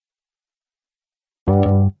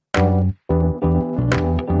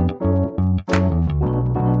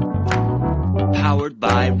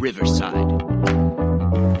by Riverside.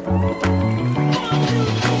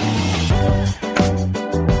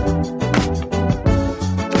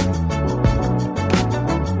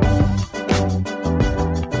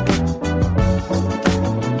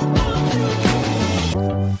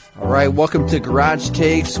 All right, welcome to Garage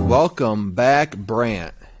Takes. Welcome back,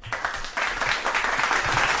 Brant.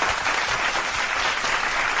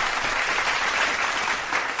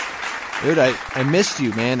 Dude, I missed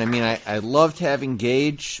you, man. I mean, I loved having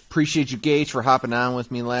Gage. Appreciate you, Gage, for hopping on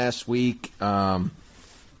with me last week. Got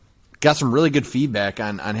some really good feedback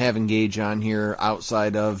on having Gage on here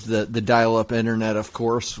outside of the dial-up internet, of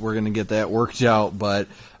course. We're going to get that worked out, but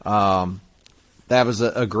that was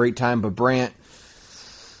a great time. But, Brant,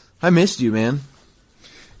 I missed you, man.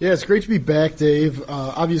 Yeah, it's great to be back, Dave.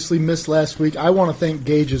 Obviously missed last week. I want to thank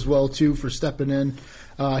Gage as well, too, for stepping in.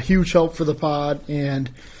 Huge help for the pod, and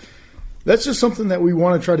that's just something that we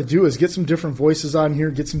want to try to do is get some different voices on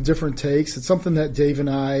here, get some different takes. It's something that Dave and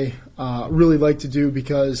I really like to do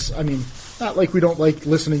because, I mean, not like we don't like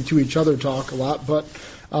listening to each other talk a lot, but,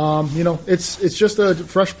 it's just a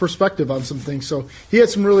fresh perspective on some things. So he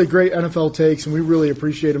had some really great NFL takes, and we really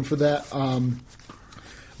appreciate him for that.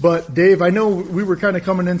 But, Dave, I know we were kind of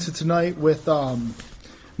coming into tonight with no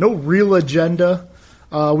real agenda.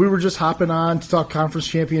 We were just hopping on to talk conference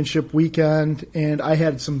championship weekend, and I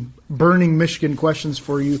had some burning Michigan questions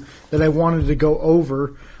for you that I wanted to go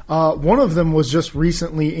over. One of them was just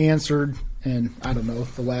recently answered in, I don't know,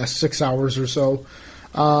 the last 6 hours or so.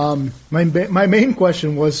 My main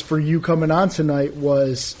question was for you coming on tonight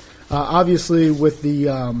was obviously with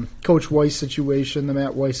the Coach Weiss situation, the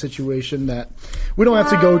Matt Weiss situation, that we don't have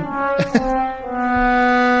to go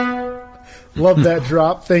 – Love that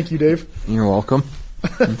drop. Thank you, Dave. You're welcome.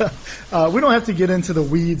 We don't have to get into the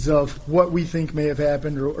weeds of what we think may have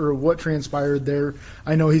happened or what transpired there.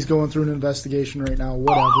 I know he's going through an investigation right now,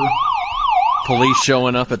 whatever. Police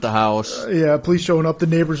showing up at the house. Yeah, police showing up. The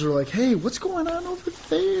neighbors are like, hey, what's going on over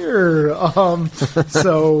there?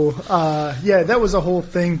 That was a whole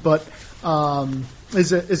thing. But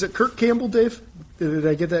is it Kirk Campbell, Dave? Did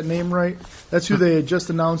I get that name right? That's who they had just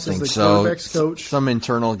announced as the quarterback's coach. Some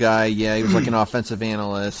internal guy. Yeah, he was like an offensive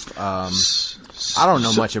analyst. I don't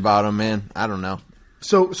know much about him, man. I don't know.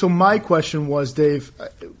 So my question was, Dave,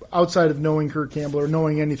 outside of knowing Kirk Campbell or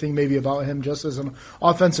knowing anything maybe about him just as an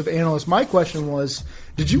offensive analyst, my question was,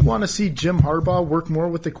 did you want to see Jim Harbaugh work more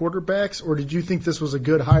with the quarterbacks, or did you think this was a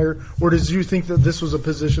good hire, or did you think that this was a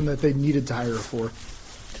position that they needed to hire for?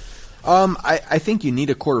 I think you need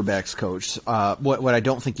a quarterback's coach. What I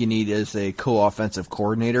don't think you need is a co-offensive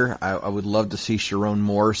coordinator. I would love to see Sharon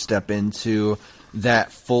Moore step into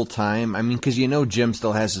that full time. I mean, because Jim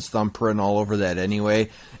still has his thumbprint all over that anyway,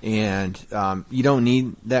 and you don't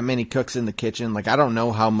need that many cooks in the kitchen. Like, I don't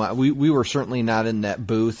know how much we were certainly not in that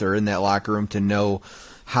booth or in that locker room to know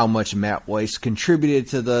how much Matt Weiss contributed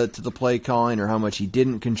to the play calling or how much he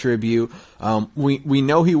didn't contribute. We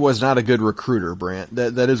know he was not a good recruiter, Brant.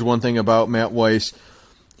 That is one thing about Matt Weiss.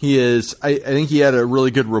 He is. I think he had a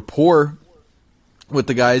really good rapport with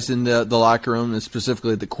the guys in the locker room, and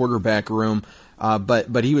specifically the quarterback room.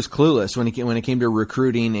 But he was clueless when it came to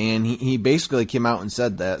recruiting, and he basically came out and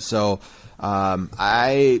said that. So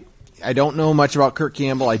I don't know much about Kirk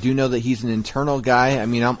Campbell. I do know that he's an internal guy. I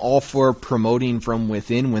mean, I'm all for promoting from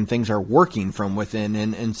within when things are working from within,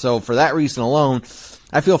 and so for that reason alone,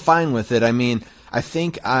 I feel fine with it. I mean, I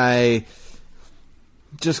think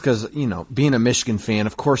just because, being a Michigan fan,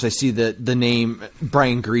 of course I see the name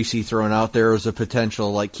Brian Griese thrown out there as a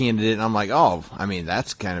potential candidate, and I'm like, oh, I mean,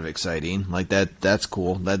 that's kind of exciting. Like, that's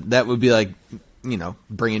cool. That would be like,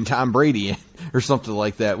 bringing Tom Brady in or something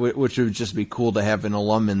like that, which would just be cool to have an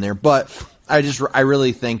alum in there. But I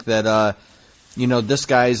really think that, this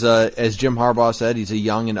guy's, as Jim Harbaugh said, he's a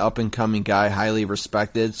young and up-and-coming guy, highly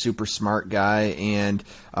respected, super smart guy. And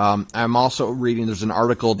I'm also reading, there's an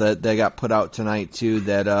article that got put out tonight, too,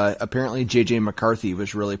 that apparently J.J. McCarthy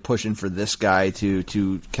was really pushing for this guy to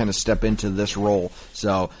kind of step into this role.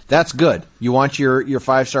 So that's good. You want your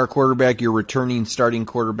five-star quarterback, your returning starting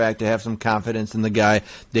quarterback, to have some confidence in the guy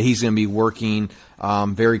that he's going to be working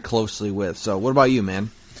very closely with. So what about you, man?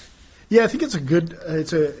 Yeah, I think it's a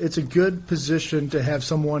good position to have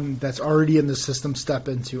someone that's already in the system step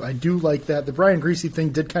into. I do like that. The Brian Griese thing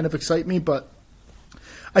did kind of excite me, but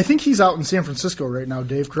I think he's out in San Francisco right now,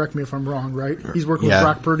 Dave. Correct me if I'm wrong, right? He's working with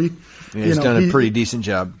Brock Purdy. Yeah, he's done a pretty decent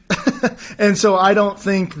job. And so I don't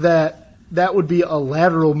think that that would be a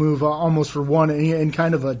lateral move almost for one, and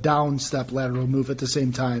kind of a down step lateral move at the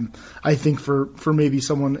same time. I think for maybe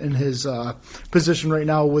someone in his position right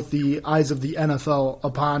now with the eyes of the NFL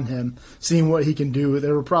upon him, seeing what he can do,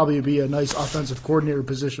 there will probably be a nice offensive coordinator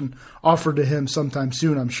position offered to him sometime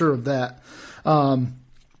soon. I'm sure of that.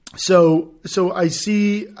 So I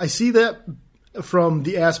see that from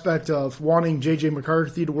the aspect of wanting J.J.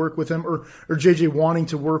 McCarthy to work with him, or J.J. wanting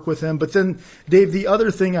to work with him. But then, Dave, the other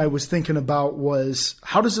thing I was thinking about was,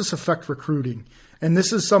 how does this affect recruiting? And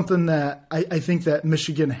this is something that I think that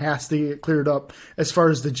Michigan has to get cleared up as far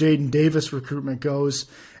as the Jaden Davis recruitment goes.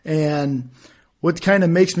 And what kind of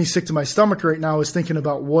makes me sick to my stomach right now is thinking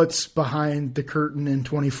about what's behind the curtain in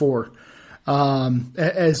 24.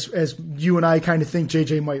 As you and I kind of think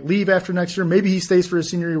JJ might leave after next year. Maybe he stays for his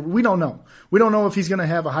senior year. We don't know. We don't know if he's going to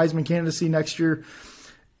have a Heisman candidacy next year.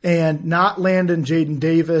 And not landing Jaden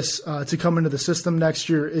Davis to come into the system next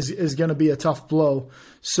year is going to be a tough blow.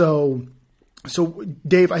 So,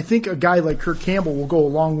 Dave, I think a guy like Kirk Campbell will go a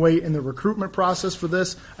long way in the recruitment process for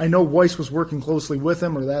this. I know Weiss was working closely with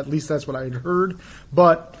him, or at least that's what I had heard.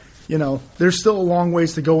 But there's still a long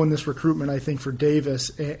ways to go in this recruitment, I think, for Davis,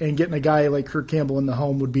 and getting a guy like Kirk Campbell in the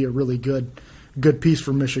home would be a really good piece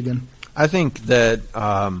for Michigan. I think that,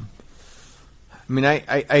 I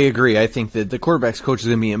agree. I think that the quarterback's coach is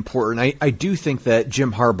going to be important. I do think that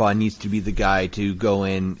Jim Harbaugh needs to be the guy to go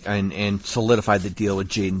in and solidify the deal with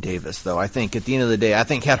Jaden Davis, though. I think at the end of the day, had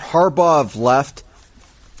Harbaugh have left,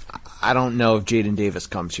 I don't know if Jaden Davis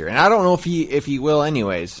comes here. And I don't know if he will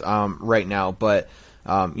anyways right now, but –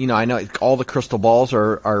 I know all the crystal balls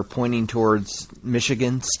are pointing towards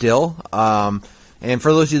Michigan still. And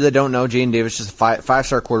for those of you that don't know, Jaden Davis is a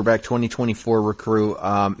five-star quarterback, 2024 recruit.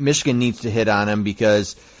 Michigan needs to hit on him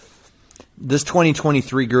because this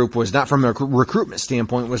 2023 group was not, from a recruitment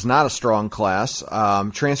standpoint, was not a strong class.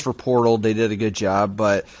 Transfer portal, they did a good job,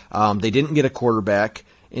 but they didn't get a quarterback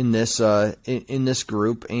in this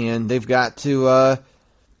group, and they've got to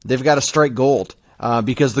strike gold.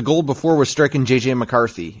 Because the gold before was striking J.J.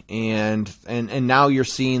 McCarthy, and now you're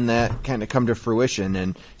seeing that kind of come to fruition.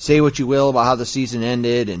 And say what you will about how the season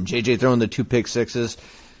ended and J.J. throwing the 2 pick sixes,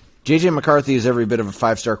 J.J. McCarthy is every bit of a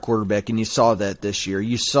 5-star quarterback, and you saw that this year.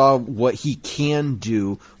 You saw what he can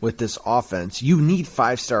do with this offense. You need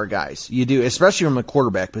 5-star guys. You do, especially from the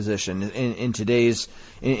quarterback position in today's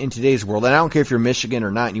world. And I don't care if you're Michigan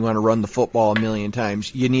or not and you want to run the football a million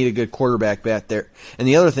times. You need a good quarterback back there. And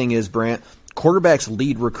the other thing is, Brant, quarterbacks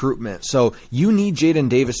lead recruitment. So you need Jaden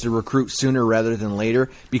Davis to recruit sooner rather than later,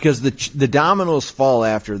 because the dominoes fall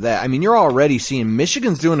after that. I mean, you're already seeing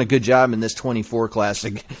Michigan's doing a good job in this 24 class.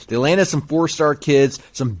 They landed some 4-star kids,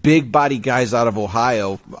 some big body guys out of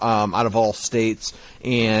Ohio, out of all states.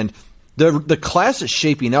 And the class is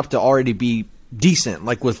shaping up to already be decent,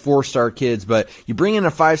 like with 4-star kids. But you bring in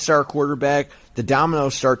a 5-star quarterback, the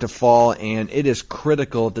dominoes start to fall, and it is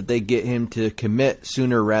critical that they get him to commit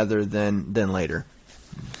sooner rather than later.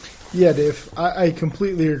 Yeah, Dave, I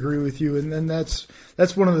completely agree with you, and that's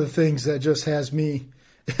one of the things that just has me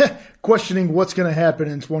questioning what's going to happen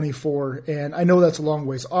in 24. And I know that's a long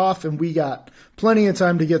ways off, and we got plenty of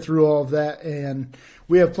time to get through all of that, and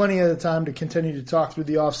we have plenty of time to continue to talk through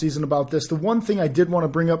the offseason about this. The one thing I did want to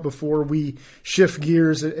bring up before we shift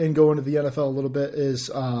gears and go into the NFL a little bit is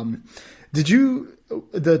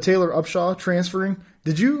the Taylor Upshaw transferring,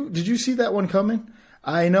 did you see that one coming?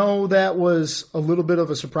 I know that was a little bit of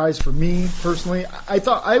a surprise for me personally.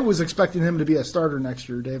 I was expecting him to be a starter next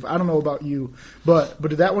year, Dave. I don't know about you, but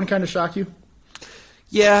did that one kind of shock you?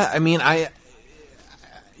 Yeah, I mean, it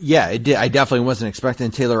did. I definitely wasn't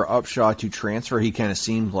expecting Taylor Upshaw to transfer. He kind of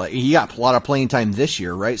seemed like he got a lot of playing time this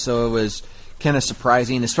year, right? So it was kind of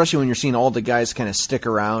surprising, especially when you're seeing all the guys kind of stick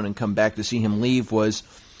around and come back. To see him leave was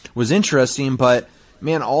interesting, but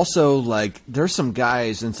man, also, like, there's some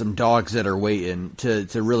guys and some dogs that are waiting to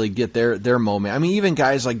really get their moment. I mean, even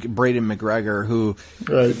guys like Braden McGregor, who,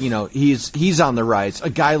 right, he's on the rise. A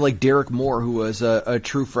guy like Derek Moore, who was a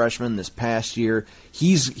true freshman this past year,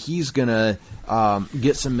 he's gonna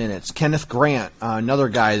get some minutes. Kenneth Grant, another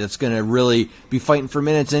guy that's gonna really be fighting for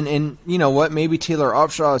minutes. And you know what? Maybe Taylor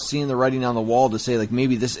Upshaw is seeing the writing on the wall to say, like,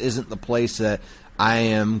 maybe this isn't the place that I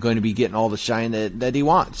am going to be getting all the shine that he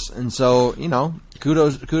wants. And so,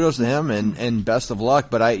 kudos to him and best of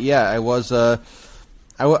luck. But I was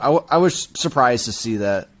surprised to see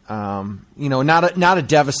that. Not a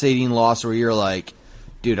devastating loss where you're like,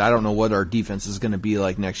 dude, I don't know what our defense is going to be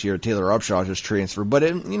like next year. Taylor Upshaw just transferred, but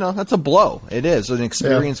that's a blow. It is an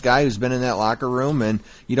experienced guy who's been in that locker room, and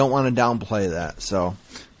you don't want to downplay that. So.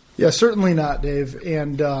 Yeah, certainly not, Dave.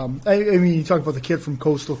 And I mean, you talk about the kid from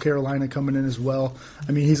Coastal Carolina coming in as well.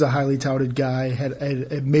 I mean, he's a highly touted guy, had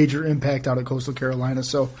a major impact out at Coastal Carolina.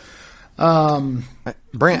 So,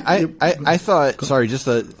 Brant, I thought. Sorry, I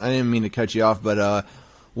didn't mean to cut you off, but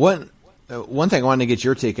one thing I wanted to get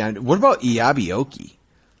your take on. What about Iabioki?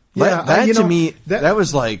 Yeah, to me, that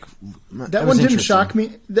was like that one didn't shock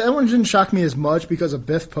me. That one didn't shock me as much because of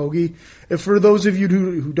Biff Poggi. If for those of you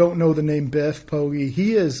who don't know the name Biff Poggi,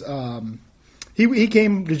 he is he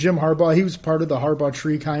came to Jim Harbaugh. He was part of the Harbaugh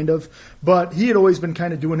tree, kind of, but he had always been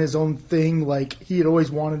kind of doing his own thing. Like he had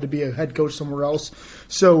always wanted to be a head coach somewhere else.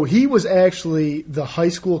 So he was actually the high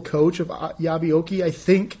school coach of Iabioki. I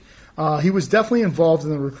think he was definitely involved in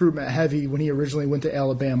the recruitment heavy when he originally went to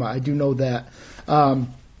Alabama. I do know that.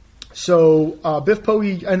 So Biff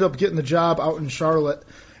Poggi ended up getting the job out in Charlotte,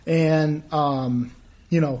 and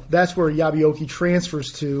that's where Iabioki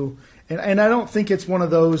transfers to. And I don't think it's one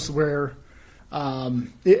of those where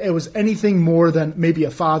it was anything more than maybe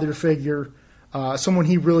a father figure, someone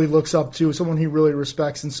he really looks up to, someone he really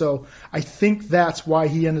respects. And so I think that's why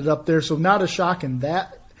he ended up there. So not a shock in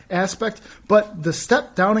that aspect, but the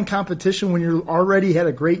step down in competition when you already had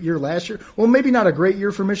a great year last year, well, maybe not a great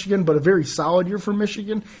year for Michigan, but a very solid year for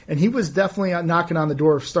Michigan, and he was definitely knocking on the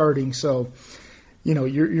door of starting. So,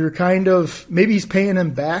 you're kind of, maybe he's paying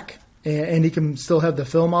him back, and he can still have the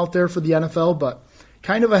film out there for the NFL, but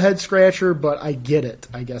kind of a head scratcher, but I get it.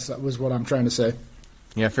 I guess that was what I'm trying to say.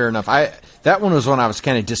 Yeah, fair enough. That one was one I was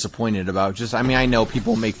kind of disappointed about. I know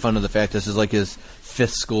people make fun of the fact this is like his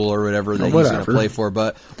fifth school or whatever that he's going to play for,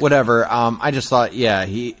 but whatever. I just thought,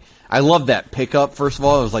 I love that pickup. First of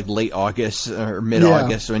all, it was like late August or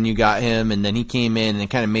mid-August when you got him, and then he came in and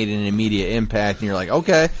kind of made an immediate impact, and you're like,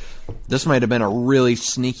 okay, this might have been a really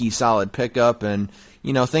sneaky, solid pickup, and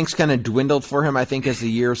things kind of dwindled for him, I think, as the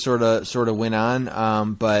year sort of went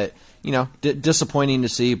on, but disappointing to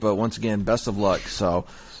see, but once again, best of luck. So,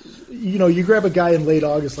 you grab a guy in late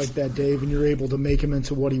August like that, Dave, and you're able to make him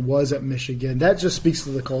into what he was at Michigan. That just speaks to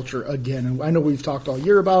the culture again. And I know we've talked all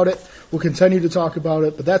year about it. We'll continue to talk about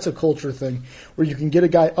it, but that's a culture thing where you can get a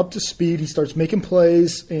guy up to speed. He starts making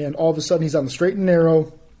plays, and all of a sudden he's on the straight and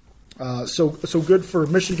narrow. So good for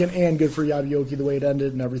Michigan and good for Iabioki the way it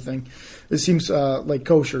ended and everything. It seems like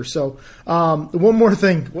kosher. So one more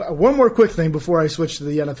quick thing before I switch to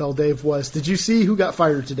the NFL, Dave, did you see who got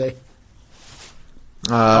fired today?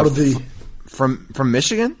 From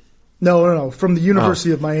Michigan? No, from the University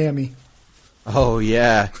of Miami. Oh,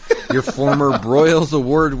 yeah. Your former Broyles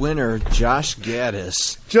Award winner, Josh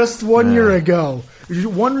Gaddis. Just 1 year ago.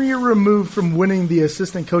 1 year removed from winning the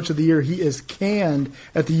Assistant Coach of the Year, he is canned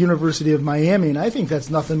at the University of Miami, and I think that's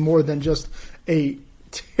nothing more than just a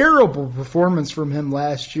terrible performance from him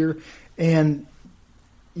last year. And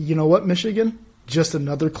you know what, Michigan? Just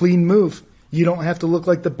another clean move. You don't have to look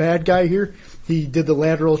like the bad guy here. He did the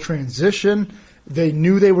lateral transition. They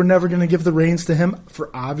knew they were never going to give the reins to him for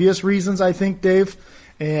obvious reasons, I think, Dave.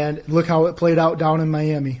 And look how it played out down in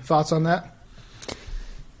Miami. Thoughts on that?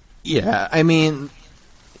 Yeah, I mean,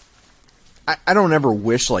 I don't ever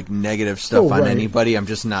wish negative stuff on anybody. I'm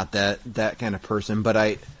just not that kind of person.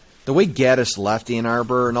 But the way Gaddis left Ann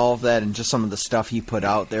Arbor and all of that, and just some of the stuff he put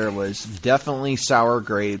out there was definitely sour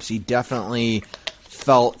grapes. He definitely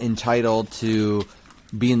felt entitled to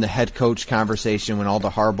be in the head coach conversation when all the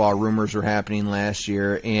Harbaugh rumors were happening last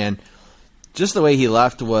year, and just the way he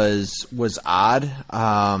left was odd.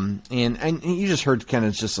 And you just heard kind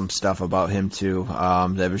of just some stuff about him too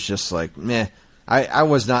that was just like meh. I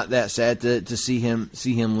was not that sad to see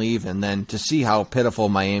him leave, and then to see how pitiful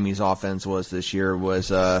Miami's offense was this year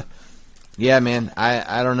was yeah, man.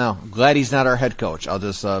 I don't know. Glad he's not our head coach. I'll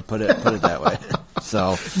just put it that way.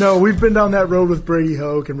 So no, we've been down that road with Brady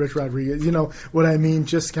Hoke and Rich Rodriguez. You know what I mean?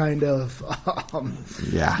 Just kind of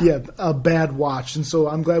a bad watch. And so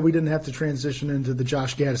I'm glad we didn't have to transition into the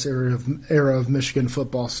Josh Gaddis era of Michigan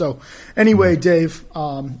football. So anyway, Dave,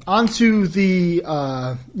 on to the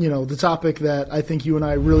the topic that I think you and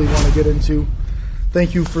I really want to get into.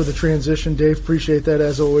 Thank you for the transition, Dave. Appreciate that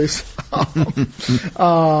as always.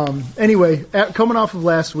 Anyway, coming off of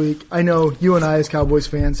last week, I know you and I as Cowboys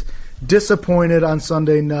fans disappointed on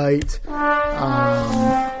Sunday night. I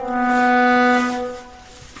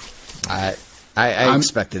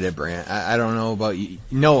expected it, Brant. I don't know about you.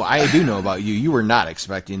 No, I do know about you. You were not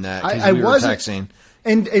expecting that because we were texting.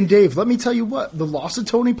 And Dave, let me tell you what, the loss of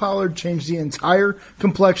Tony Pollard changed the entire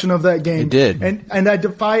complexion of that game. It did. And I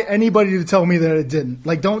defy anybody to tell me that it didn't.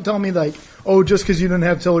 Don't tell me just because you didn't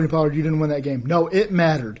have Tony Pollard, you didn't win that game. No, it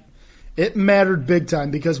mattered. It mattered big time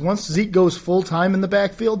because once Zeke goes full time in the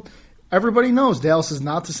backfield, everybody knows Dallas is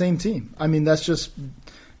not the same team. I mean, that's just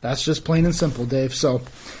That's just plain and simple, Dave. So,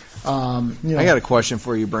 I got a question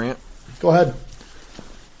for you, Brant. Go ahead.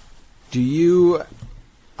 Do you?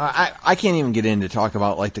 I can't even get in to talk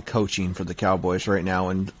about like the coaching for the Cowboys right now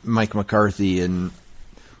and Mike McCarthy and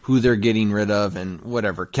who they're getting rid of and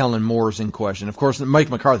whatever. Kellen Moore's in question. Of course, Mike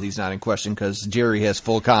McCarthy's not in question because Jerry has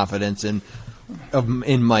full confidence in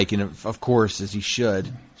Mike, and of course, as he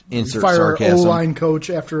should. Insert fire sarcasm. O-line coach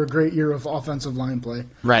after a great year of offensive line play.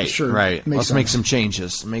 Right, sure, right. Let's sense. make some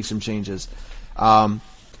changes.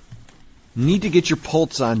 Need to get your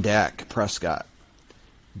pulse on Dak Prescott.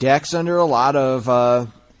 Dak's under a lot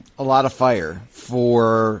of fire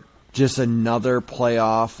for just another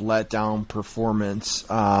playoff letdown performance.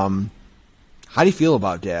 How do you feel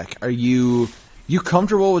about Dak? Are you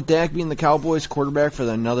comfortable with Dak being the Cowboys quarterback for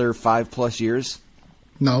another 5+ years?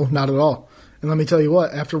 No, not at all. And let me tell you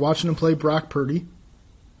what, after watching him play Brock Purdy,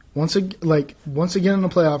 once again in a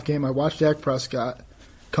playoff game, I watched Dak Prescott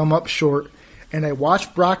come up short, and I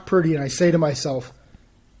watched Brock Purdy, and I say to myself,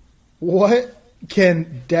 what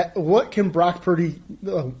can Brock Purdy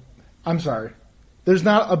I'm sorry. There's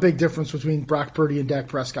not a big difference between Brock Purdy and Dak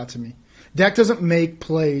Prescott to me. Dak doesn't make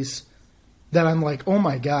plays that I'm like, oh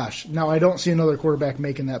my gosh, now I don't see another quarterback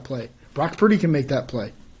making that play. Brock Purdy can make that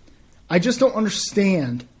play. I just don't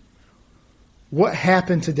understand what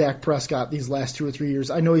happened to Dak Prescott these last 2 or 3 years.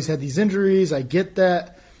 I know he's had these injuries. I get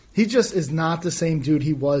that. He just is not the same dude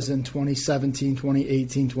he was in 2017,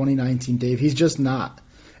 2018, 2019, Dave. He's just not.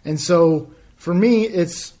 And so for me,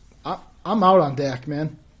 I'm out on Dak,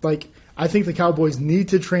 man. Like, I think the Cowboys need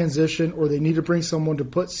to transition or they need to bring someone to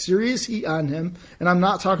put serious heat on him. And I'm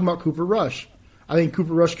not talking about Cooper Rush. I think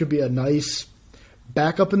Cooper Rush could be a nice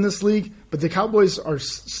backup in this league, but the Cowboys are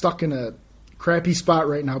stuck in a crappy spot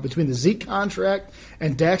right now between the Zeke contract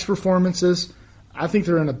and Dak's performances. I think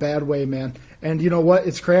they're in a bad way, man. And you know what?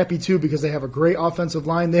 It's crappy, too, because they have a great offensive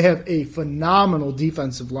line. They have a phenomenal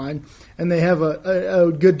defensive line, and they have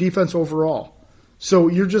a good defense overall. So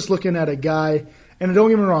you're just looking at a guy, and don't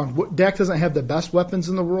get me wrong, Dak doesn't have the best weapons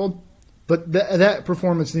in the world, but that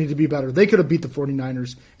performance needed to be better. They could have beat the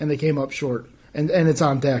 49ers, and they came up short. And it's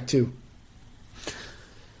on Dak, too.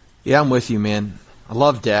 Yeah, I'm with you, man. I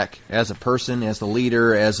love Dak as a person, as a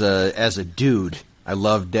leader, as a dude. I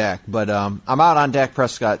love Dak, but I'm out on Dak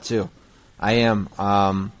Prescott too. I am.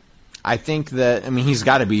 I think that he's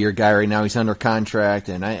got to be your guy right now. He's under contract,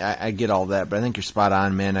 and I get all that, but I think you're spot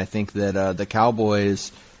on, man. I think that the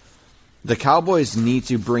Cowboys need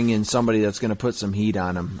to bring in somebody that's going to put some heat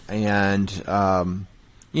on them, and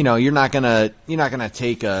you're not gonna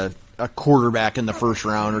take a quarterback in the first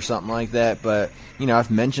round or something like that. But,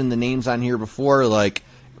 I've mentioned the names on here before. Like,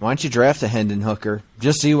 why don't you draft a Hendon Hooker?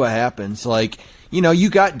 Just see what happens. Like, you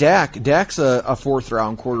got Dak. Dak's a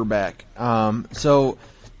fourth-round quarterback. So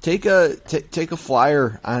take a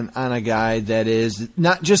flyer on a guy that is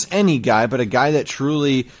not just any guy, but a guy that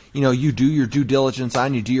truly, you do your due diligence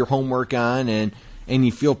on, you do your homework on, and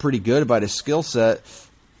you feel pretty good about his skill set.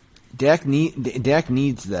 Dak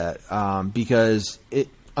needs that because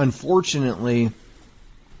unfortunately,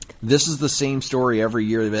 this is the same story every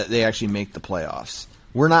year that they actually make the playoffs.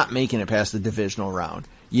 We're not making it past the divisional round.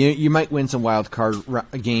 You might win some wild card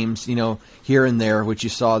games, here and there, which you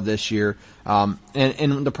saw this year. And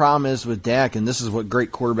the problem is with Dak, and this is what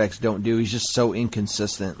great quarterbacks don't do, he's just so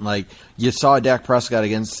inconsistent. Like, you saw Dak Prescott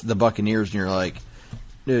against the Buccaneers, and you're like,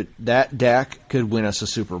 dude, that Dak could win us a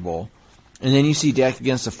Super Bowl. And then you see Dak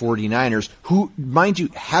against the 49ers, who, mind you,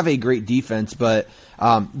 have a great defense, but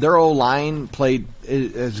their O-line played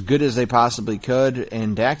as good as they possibly could,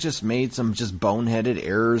 and Dak just made some just boneheaded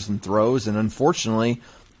errors and throws, and unfortunately,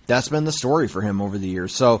 that's been the story for him over the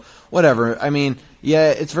years. So, whatever.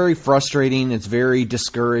 It's very frustrating. It's very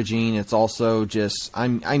discouraging. It's also just,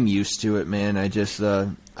 I'm used to it, man.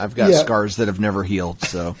 I've got scars that have never healed.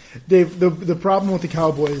 So, Dave, the problem with the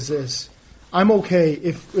Cowboys is, I'm okay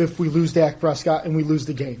if we lose Dak Prescott and we lose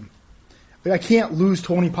the game. But I can't lose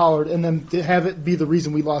Tony Pollard and then have it be the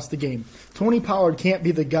reason we lost the game. Tony Pollard can't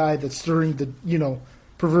be the guy that's stirring the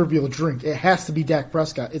proverbial drink. It has to be Dak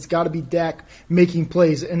Prescott. It's got to be Dak making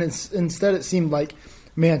plays. And instead it seemed like,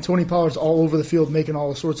 man, Tony Pollard's all over the field making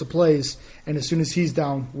all sorts of plays, and as soon as he's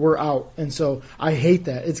down, we're out. And so I hate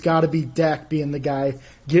that. It's got to be Dak being the guy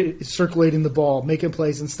circulating the ball, making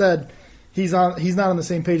plays. Instead, he's not on the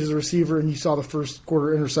same page as a receiver, and you saw the first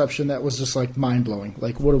quarter interception that was just like mind-blowing.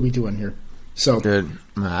 Like, what are we doing here? So good.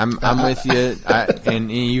 I'm with you.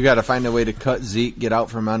 And you got to find a way to cut Zeke, get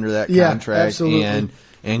out from under that contract, absolutely. and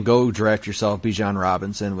and go draft yourself Bijan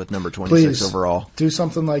Robinson with number 26 Please, overall. Do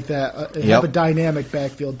something like that. Have a dynamic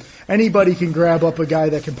backfield. Anybody can grab up a guy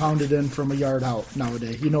that can pound it in from a yard out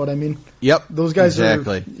nowadays. You know what I mean? Yep. Those guys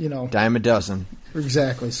exactly. are, dime a dozen.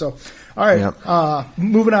 Exactly. So, all right.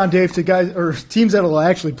 Moving on, Dave, to guys or teams that will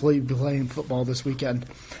actually be playing football this weekend.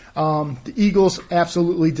 The Eagles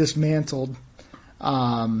absolutely dismantled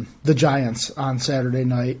the Giants on Saturday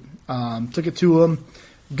night. Took it to them.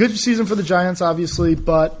 Good season for the Giants, obviously,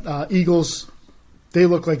 but Eagles, they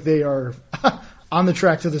look like they are on the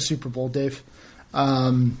track to the Super Bowl, Dave.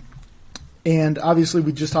 And obviously,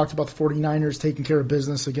 we just talked about the 49ers taking care of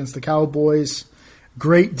business against the Cowboys.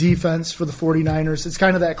 Great defense for the 49ers. It's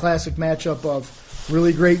kind of that classic matchup of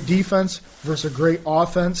really great defense versus a great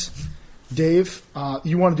offense. Dave,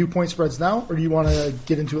 you want to do point spreads now, or do you want to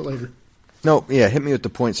get into it later? No, hit me with the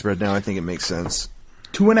point spread now. I think it makes sense.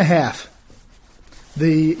 2.5.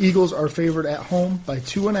 The Eagles are favored at home by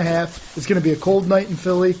 2.5. It's going to be a cold night in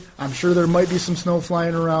Philly. I'm sure there might be some snow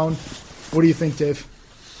flying around. What do you think, Dave?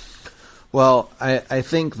 Well, I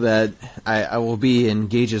think that I will be in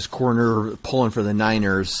Gage's corner pulling for the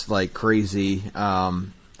Niners like crazy. I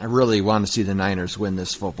really want to see the Niners win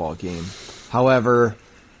this football game. However,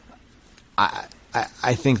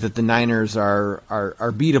 I think that the Niners are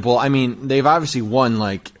beatable. I mean, they've obviously won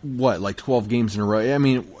like 12 games in a row. I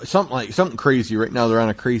mean, something crazy right now. They're on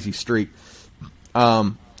a crazy streak.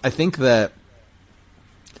 I think that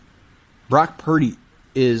Brock Purdy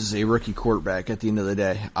is a rookie quarterback at the end of the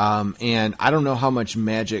day. And I don't know how much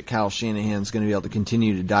magic Kyle Shanahan's going to be able to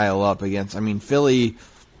continue to dial up against. I mean, Philly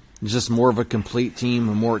is just more of a complete team,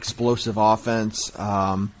 a more explosive offense.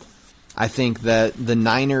 I think that the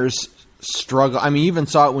Niners struggle. I mean, you even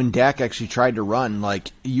saw it when Dak actually tried to run.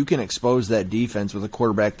 Like, you can expose that defense with a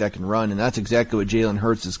quarterback that can run, and that's exactly what Jalen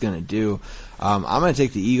Hurts is going to do. I'm going to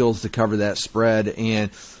take the Eagles to cover that spread,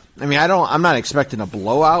 and I mean, I'm not expecting a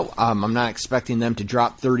blowout. I'm not expecting them to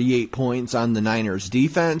drop 38 points on the Niners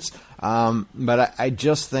defense. But I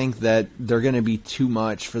just think that they're going to be too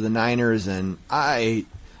much for the Niners, and I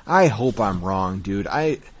hope I'm wrong, dude.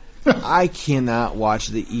 I cannot watch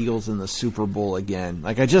the Eagles in the Super Bowl again.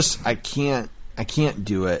 Like, I can't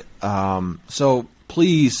do it. So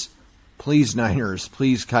please Niners,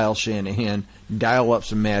 please Kyle Shanahan, dial up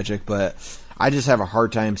some magic, but I just have a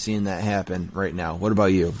hard time seeing that happen right now. What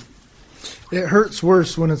about you? It hurts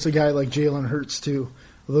worse when it's a guy like Jalen Hurts, too.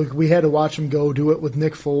 Look, we had to watch him go do it with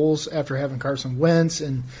Nick Foles after having Carson Wentz.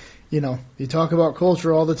 And, you talk about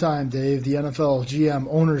culture all the time, Dave, the NFL, GM,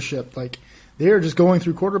 ownership. Like, they are just going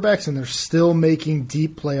through quarterbacks, and they're still making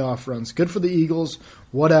deep playoff runs. Good for the Eagles,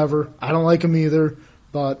 whatever. I don't like them either.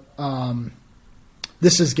 But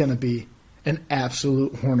this is going to be an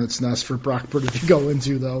absolute hornet's nest for Brock Purdy to go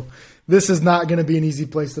into, though. This is not going to be an easy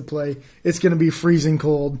place to play. It's going to be freezing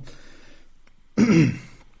cold.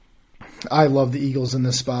 I love the Eagles in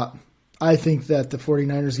this spot. I think that the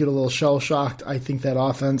 49ers get a little shell-shocked. I think that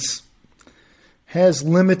offense has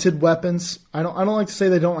limited weapons. I don't like to say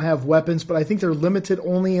they don't have weapons, but I think they're limited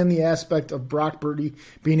only in the aspect of Brock Purdy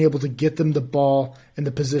being able to get them the ball and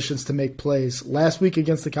the positions to make plays. Last week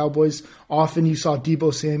against the Cowboys, often you saw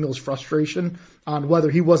Deebo Samuel's frustration on whether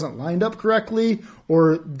he wasn't lined up correctly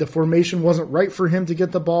or the formation wasn't right for him to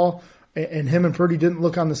get the ball, and him and Purdy didn't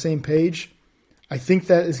look on the same page. I think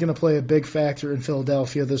that is going to play a big factor in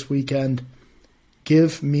Philadelphia this weekend.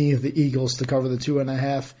 Give me the Eagles to cover the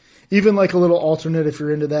 2.5. Even like a little alternate, if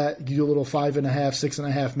you're into that, you do a little 5.5,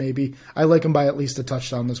 6.5 maybe. I like them by at least a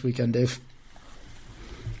touchdown this weekend, Dave.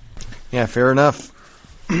 Yeah, fair enough.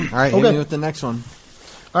 All right, hit me with the next one.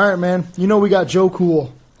 All right, man. We got Joe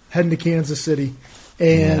Cool heading to Kansas City.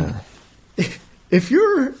 And if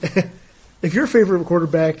your favorite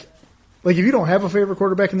quarterback, like if you don't have a favorite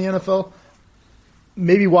quarterback in the NFL,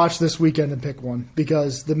 maybe watch this weekend and pick one,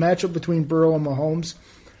 because the matchup between Burrow and Mahomes,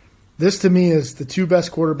 this to me is the two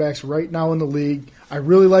best quarterbacks right now in the league. I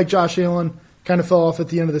really like Josh Allen. Kind of fell off at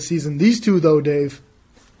the end of the season. These two, though, Dave,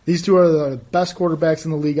 these two are the best quarterbacks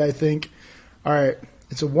in the league, I think. All right,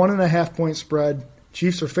 it's a 1.5 point spread.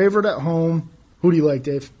 Chiefs are favored at home. Who do you like,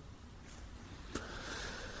 Dave?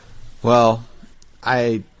 Well,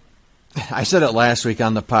 I said it last week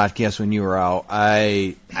on the podcast when you were out.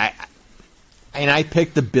 I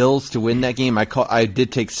picked the Bills to win that game. I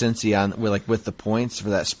did take Cincy on with the points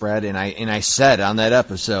for that spread, and I said on that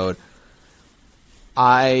episode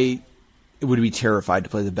I would be terrified to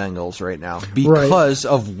play the Bengals right now because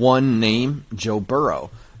of one name, Joe Burrow,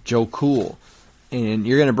 Joe Cool, and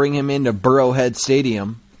you're going to bring him into Burrowhead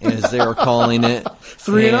Stadium, as they were calling it,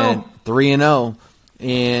 3-0,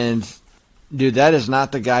 and Dude, that is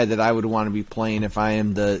not the guy that I would want to be playing if I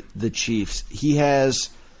am the Chiefs. He has,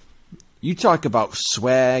 you talk about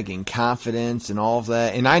swag and confidence and all of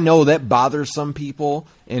that, and I know that bothers some people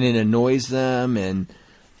and it annoys them and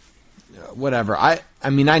whatever. I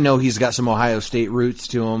mean, I know he's got some Ohio State roots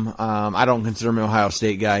to him. I don't consider him an Ohio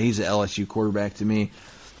State guy. He's an LSU quarterback to me.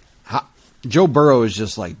 Joe Burrow is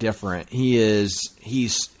just like different. He's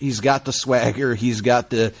got the swagger, he's got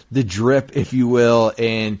the drip, if you will,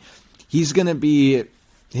 and he's going to be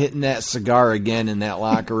hitting that cigar again in that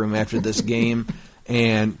locker room after this game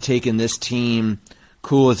and taking this team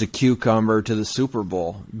cool as a cucumber to the Super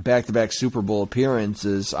Bowl, back-to-back Super Bowl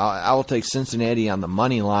appearances. I will take Cincinnati on the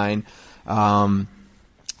money line. Patrick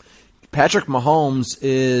Mahomes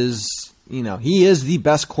is, he is the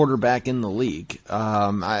best quarterback in the league.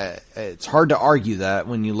 It's hard to argue that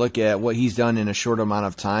when you look at what he's done in a short amount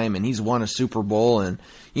of time, and he's won a Super Bowl, and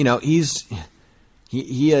he's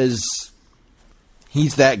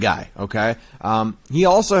that guy. Okay. He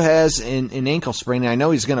also has an ankle sprain. I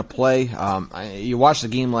know he's going to play. You watched the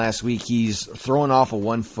game last week. He's throwing off of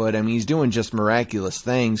 1 foot. I mean, he's doing just miraculous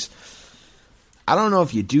things. I don't know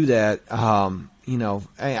if you do that.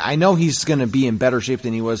 I know he's going to be in better shape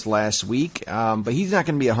than he was last week, but he's not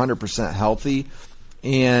going to be 100% healthy.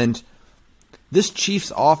 And this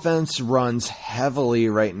Chiefs offense runs heavily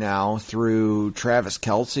right now through Travis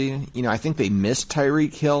Kelce. I think they missed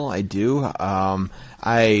Tyreek Hill. I do.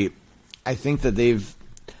 I think that they've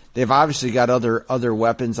obviously got other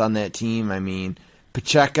weapons on that team. I mean,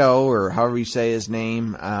 Pacheco, or however you say his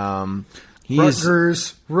name.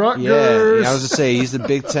 Rutgers. Yeah, I was going to say he's the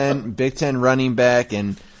Big Ten running back,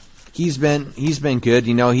 and he's been good.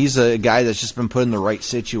 He's a guy that's just been put in the right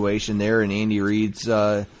situation there, and Andy Reid's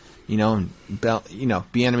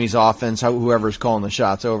Bieniemy's offense, whoever's calling the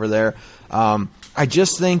shots over there. I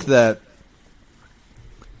just think that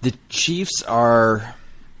the Chiefs are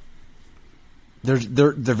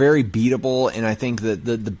they're very beatable, and I think that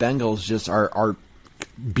the Bengals just are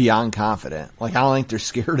beyond confident. Like, I don't think they're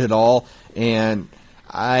scared at all, and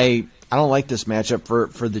I don't like this matchup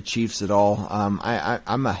for the Chiefs at all. I'll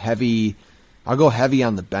go heavy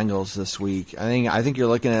on the Bengals this week. I think you're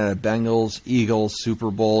looking at a Bengals-Eagles Super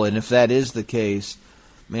Bowl, and if that is the case,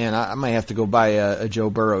 man, I might have to go buy a Joe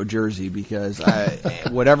Burrow jersey, because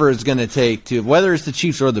whatever it's going to take to, whether it's the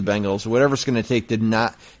Chiefs or the Bengals, whatever it's going to take to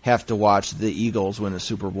not have to watch the Eagles win a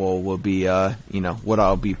Super Bowl will be, what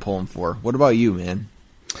I'll be pulling for. What about you, man?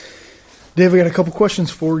 Dave, we got a couple questions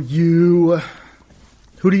for you.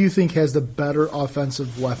 Who do you think has the better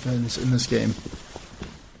offensive weapons in this game?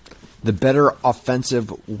 The better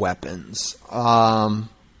offensive weapons. I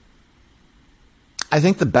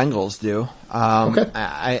think the Bengals do. Okay.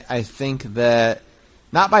 I think that,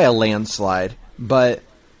 not by a landslide, but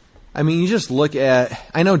I mean, you just look at.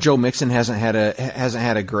 I know Joe Mixon hasn't had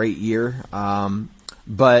a great year,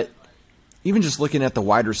 but even just looking at the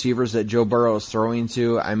wide receivers that Joe Burrow is throwing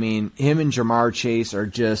to, I mean, him and Jamar Chase are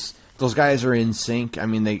just, those guys are in sync. I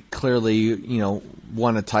mean, they clearly,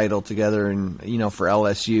 won a title together, and for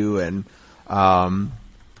LSU, and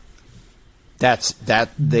that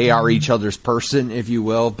they are each other's person, if you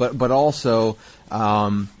will. But also,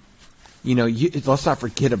 let's not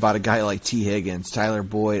forget about a guy like T. Higgins, Tyler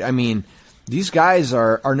Boyd. I mean, these guys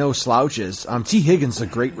are no slouches. T. Higgins is a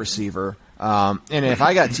great receiver. And if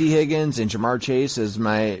I got T. Higgins and Jamar Chase as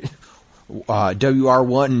my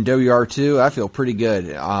WR1 and WR2, I feel pretty good.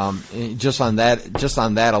 Just on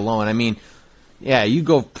that alone. I mean, yeah, you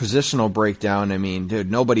go positional breakdown. I mean, dude,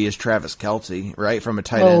 nobody is Travis Kelce, right, from a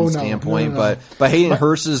tight end standpoint. No. But Hayden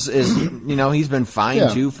Hurst is he's been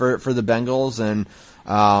fine too for the Bengals, and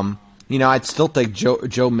I'd still take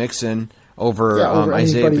Joe Mixon over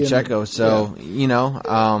Isaiah Pacheco. So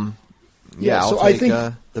I'll take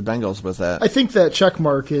the Bengals with that. I think that check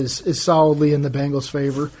mark is solidly in the Bengals'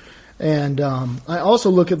 favor. And I also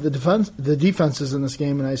look at the defenses in this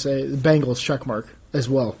game, and I say the Bengals check mark as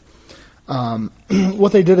well.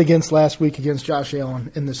 What they did against last week against Josh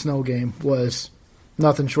Allen in the snow game was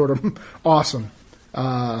nothing short of awesome.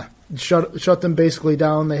 Shut them basically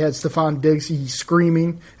down. They had Stephon Diggs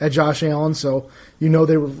screaming at Josh Allen, so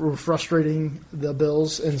they were frustrating the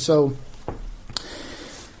Bills. And so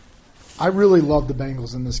I really love the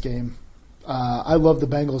Bengals in this game. I love the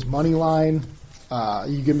Bengals money line.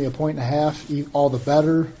 You give me 1.5, all the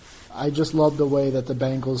better. I just love the way that the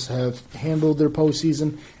Bengals have handled their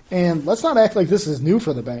postseason. And let's not act like this is new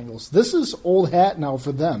for the Bengals. This is old hat now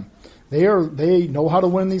for them. They know how to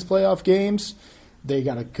win these playoff games. They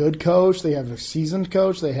got a good coach. They have a seasoned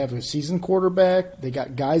coach. They have a seasoned quarterback. They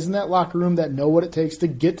got guys in that locker room that know what it takes to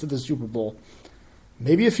get to the Super Bowl.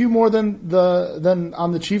 maybe a few more than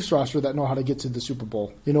on the Chiefs roster that know how to get to the Super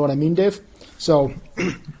Bowl. You know what I mean, Dave? So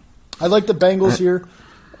I like the Bengals here.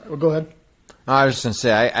 Well, go ahead. I was just going to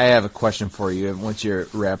say, I have a question for you once you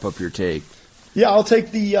wrap up your take. Yeah, I'll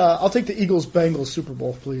take the Eagles-Bengals Super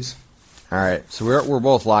Bowl, please. All right, so we're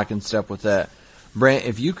both lock in step with that. Brant,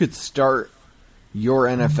 if you could start your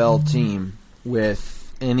NFL team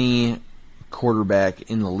with any quarterback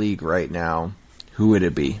in the league right now, who would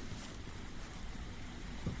it be?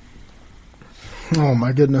 Oh,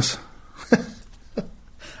 my goodness.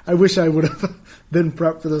 I wish I would have been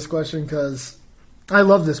prepped for this question because I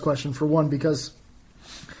love this question, for one, because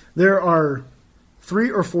there are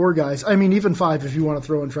 3 or 4 guys, I mean even 5 if you want to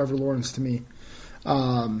throw in Trevor Lawrence to me.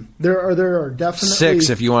 There are definitely 6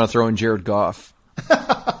 if you want to throw in Jared Goff.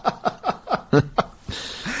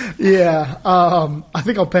 Yeah, I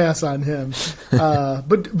think I'll pass on him.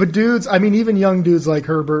 But dudes, I mean, even young dudes like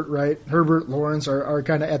Herbert, right? Herbert, Lawrence are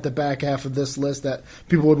kind of at the back half of this list that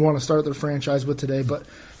people would want to start their franchise with today. But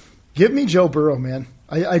give me Joe Burrow, man.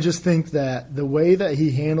 I just think that the way that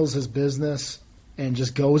he handles his business and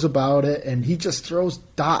just goes about it, and he just throws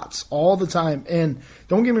dots all the time. And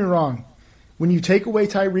don't get me wrong, when you take away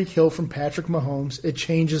Tyreek Hill from Patrick Mahomes, it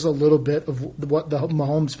changes a little bit of what the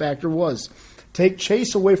Mahomes factor was. Take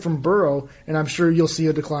Chase away from Burrow, and I'm sure you'll see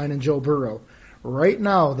a decline in Joe Burrow. Right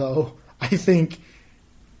now, though, I think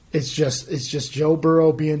it's just Joe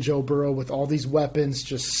Burrow being Joe Burrow with all these weapons,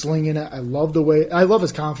 just slinging it. I love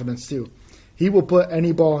his confidence too. He will put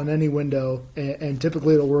any ball in any window, and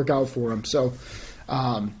typically it'll work out for him. So,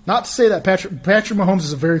 not to say that Patrick Mahomes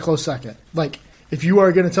is a very close second. Like, if you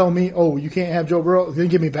are going to tell me, oh, you can't have Joe Burrow, then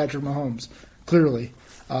give me Patrick Mahomes. Clearly,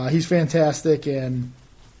 he's fantastic, and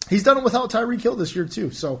he's done it without Tyreek Hill this year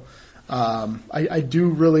too. So, I do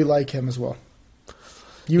really like him as well.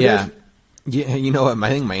 Yeah, you know what? I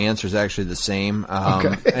think my answer is actually the same.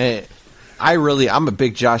 Okay. I'm a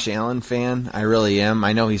big Josh Allen fan. I really am.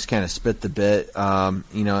 I know he's kind of spit the bit,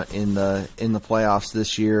 in the playoffs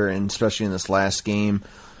this year, and especially in this last game.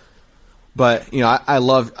 But I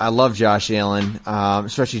love Josh Allen,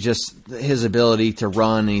 especially just his ability to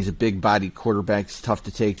run. He's a big-bodied quarterback. It's tough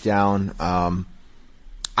to take down.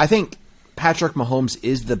 I think Patrick Mahomes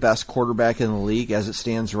is the best quarterback in the league as it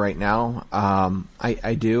stands right now.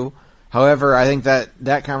 I do. However, I think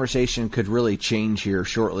that conversation could really change here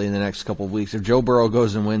shortly in the next couple of weeks. If Joe Burrow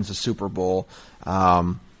goes and wins the Super Bowl,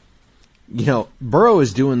 Burrow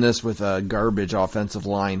is doing this with a garbage offensive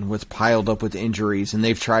line with piled up with injuries, and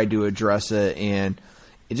they've tried to address it, and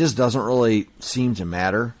it just doesn't really seem to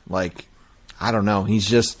matter. Like, I don't know.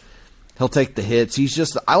 He'll take the hits.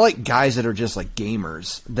 I like guys that are just like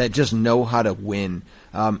gamers that just know how to win.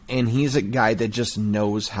 And he's a guy that just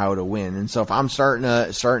knows how to win. And so if I'm starting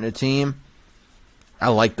a team, I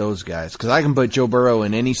like those guys because I can put Joe Burrow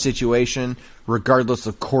in any situation, regardless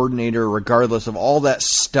of coordinator, regardless of all that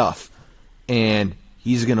stuff, and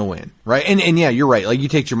he's going to win, right? And yeah, you're right. Like, you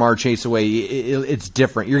take Jamar Chase away, it's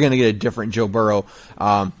different. You're going to get a different Joe Burrow.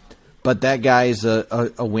 But that guy is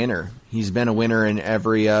a winner. He's been a winner in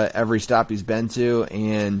every stop he's been to,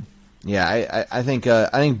 and yeah, I think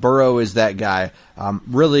Burrow is that guy.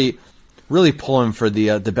 Really pulling for the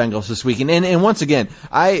Bengals this week, and once again,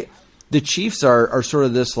 the Chiefs are sort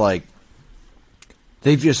of this, like,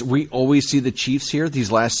 we always see the Chiefs here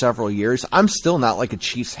these last several years. I'm still not like a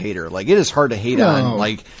Chiefs hater. Like, it is hard to hate on.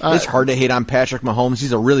 Like, it's hard to hate on Patrick Mahomes.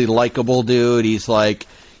 He's a really likable dude. He's like,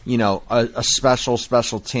 a special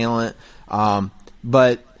talent.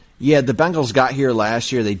 But yeah, the Bengals got here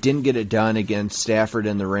last year. They didn't get it done against Stafford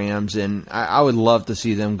and the Rams, and I would love to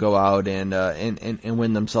see them go out and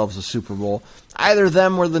win themselves a Super Bowl. Either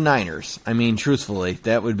them or the Niners. I mean, truthfully,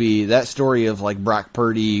 that story of like Brock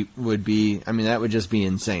Purdy would be. I mean, that would just be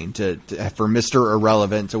insane for Mr.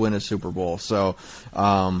 Irrelevant to win a Super Bowl. So,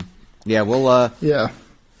 we'll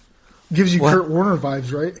gives you Kurt Warner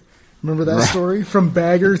vibes, right? Remember that story from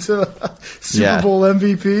bagger to Super Bowl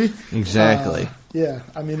MVP? Exactly. Yeah,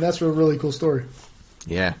 I mean, that's a really cool story.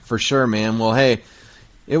 Yeah, for sure, man. Well, hey,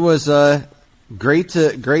 it was great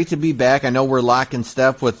to be back. I know we're lock in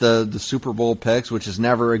step with the Super Bowl picks, which is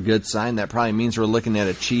never a good sign. That probably means we're looking at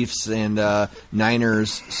a Chiefs and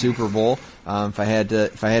Niners Super Bowl. If I had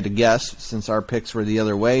to guess, since our picks were the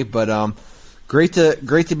other way, but great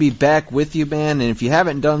to be back with you, man. And if you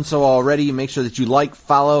haven't done so already, make sure that you like,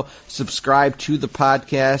 follow, subscribe to the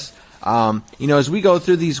podcast. As we go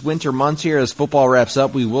through these winter months here, as football wraps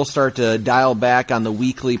up, we will start to dial back on the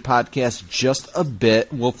weekly podcast just a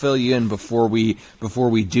bit. We'll fill you in before we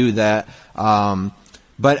do that.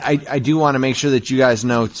 But I do want to make sure that you guys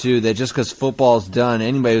know, too, that just because football's done,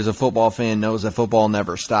 anybody who's a football fan knows that football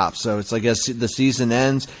never stops. So it's like as the season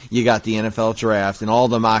ends, you got the NFL draft and all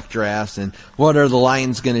the mock drafts. And what are the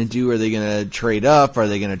Lions going to do? Are they going to trade up? Are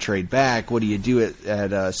they going to trade back? What do you do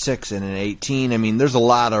at 6 and an 18? I mean, there's a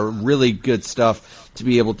lot of really good stuff to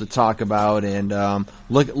be able to talk about, and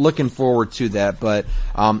looking forward to that. But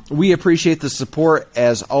we appreciate the support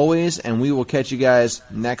as always, and we will catch you guys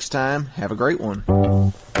next time. Have a great one.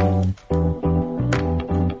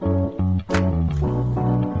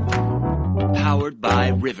 Powered by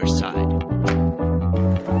Riverside.